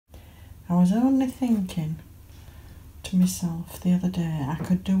I was only thinking to myself the other day I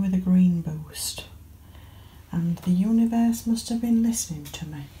could do with a green boost, and the universe must have been listening to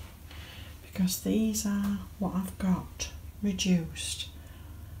me, because these are what I've got reduced.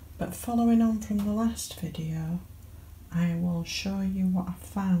 But following on from the last video, I will show you what I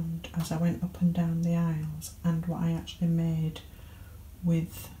found as I went up and down the aisles and what I actually made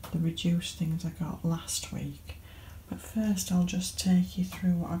with the reduced things I got last week. But first I'll just take you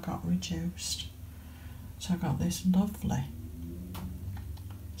through what I got reduced. So I got this lovely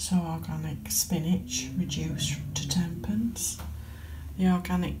organic spinach reduced to 10p. The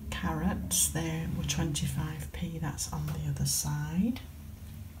organic carrots, they were 25p, that's on the other side.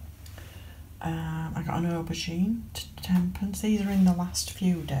 I got an aubergine to 10p. These are in the last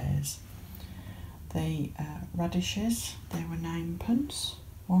few days. The radishes, they were 9p.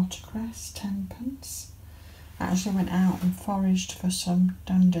 Watercress, 10p. I actually went out and foraged for some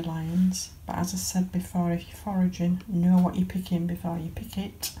dandelions, but as I said before, if you're foraging, know what you're picking before you pick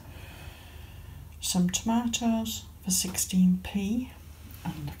it. Some tomatoes for 16p,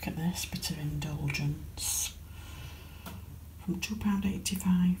 and look at this bit of indulgence. From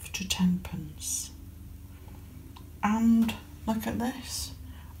 £2.85 to 10p. And look at this,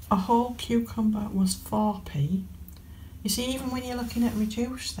 a whole cucumber was 4p. You see, even when you're looking at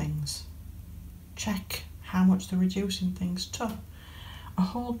reduced things, check how much they're reducing things to. A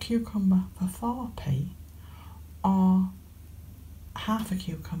whole cucumber for 4p, or half a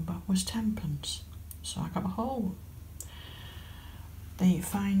cucumber was 10p. So I got a whole. The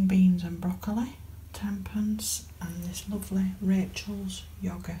fine beans and broccoli, 10p, and this lovely Rachel's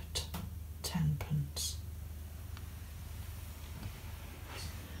yoghurt, 10p.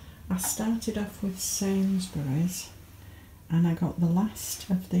 I started off with Sainsbury's and I got the last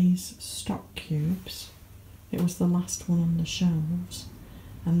of these stock cubes. It was the last one on the shelves,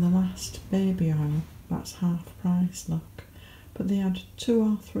 and the last baby oil, that's half price, look. But they had 2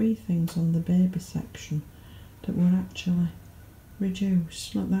 or 3 things on the baby section that were actually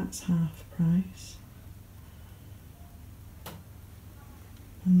reduced. Look, that's half price.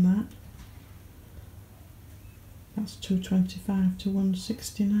 And that's £2.25 to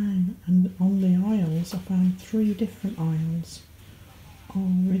 £1.69, and on the oils I found 3 different oils, all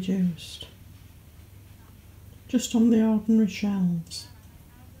reduced, just on the ordinary shelves.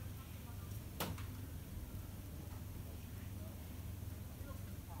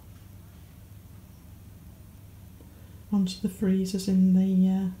 Onto the freezers in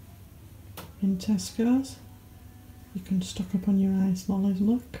Tesco's. You can stock up on your ice lollies,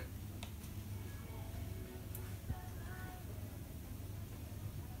 look.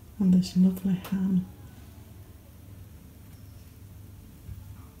 And this lovely ham.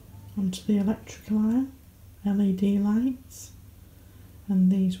 Onto the electrical aisle, LED lights,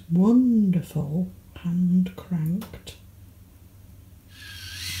 and these wonderful hand cranked .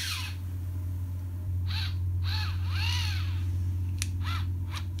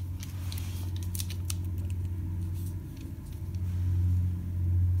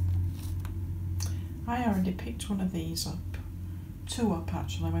 I already picked one of these up. 2 up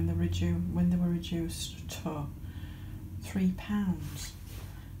actually when they were reduced to £3,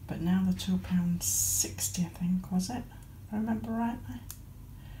 but now they're £2.60, I think, was it? If I remember rightly.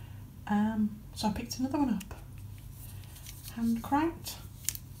 So I picked another one up, hand cranked,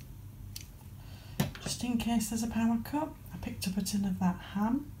 just in case there's a power cut. I picked up a tin of that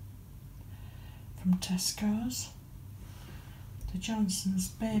ham from Tesco's. The Johnson's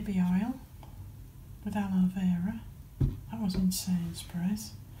baby oil with aloe vera. That was in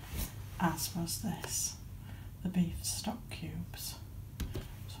Sainsbury's, as was this, the beef stock cubes.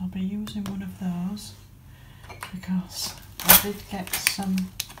 So I'll be using one of those because I did get some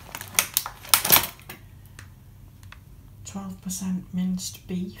 12% minced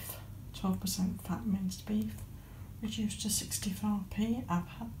beef, 12% fat minced beef, reduced to 64p. I've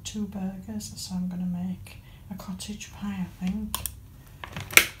had 2 burgers, so I'm going to make a cottage pie, I think,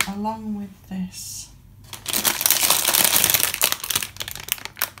 along with this.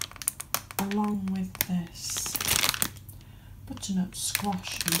 Butternut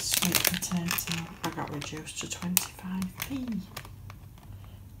squash and sweet potato. I got reduced to 25p.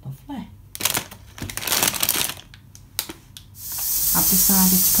 Lovely. I've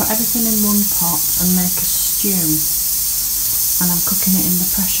decided to put everything in one pot and make a stew, and I'm cooking it in the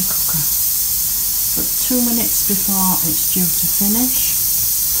pressure cooker. But 2 minutes before it's due to finish,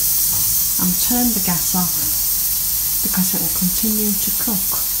 I'm turned the gas off because it will continue to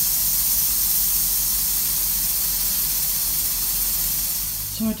cook.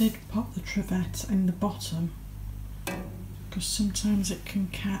 So I did pop the trivet in the bottom because sometimes it can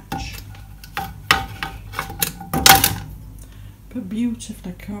catch but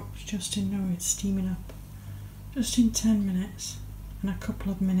beautifully cooked, just in now it's steaming up. Just in 10 minutes and a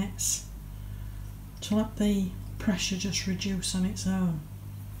couple of minutes to let the pressure just reduce on its own.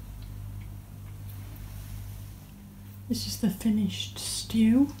 This is the finished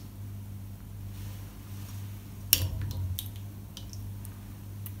stew.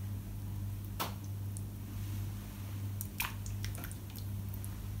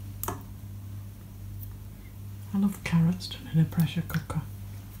 I love carrots done in a pressure cooker.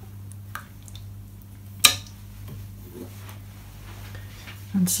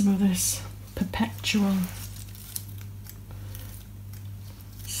 And some of this perpetual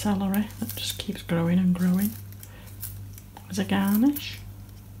celery that just keeps growing and growing as a garnish.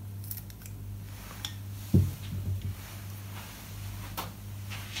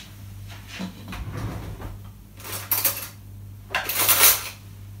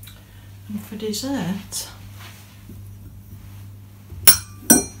 And for dessert,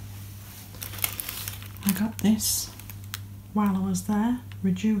 I got this while I was there,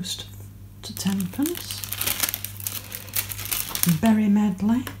 reduced to 10pence. Berry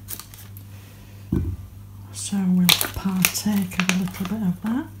medley. So we'll partake of a little bit of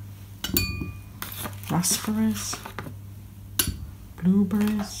that. Raspberries,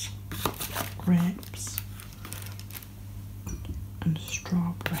 blueberries, grapes, and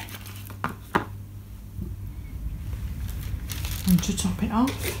strawberry. And to top it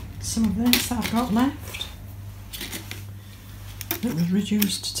off, some of this that I've got left. It was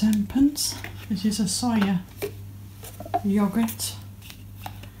reduced to 10pence. This is a soya yogurt.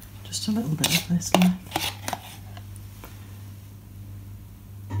 Just a little bit of this left.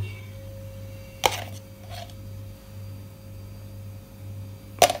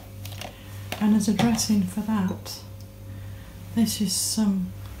 And as a dressing for that, this is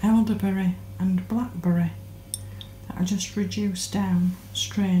some elderberry and blackberry that I just reduced down,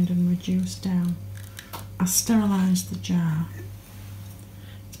 strained and reduced down. I sterilised the jar.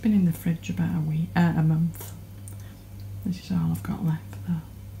 It's been in the fridge about a month. This is all I've got left though.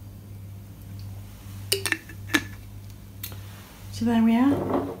 So there we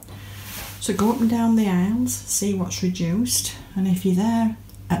are. So go up and down the aisles, see what's reduced, and if you're there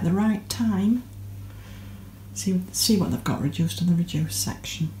at the right time, see what they've got reduced in the reduced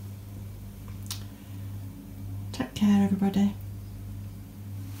section. Take care everybody.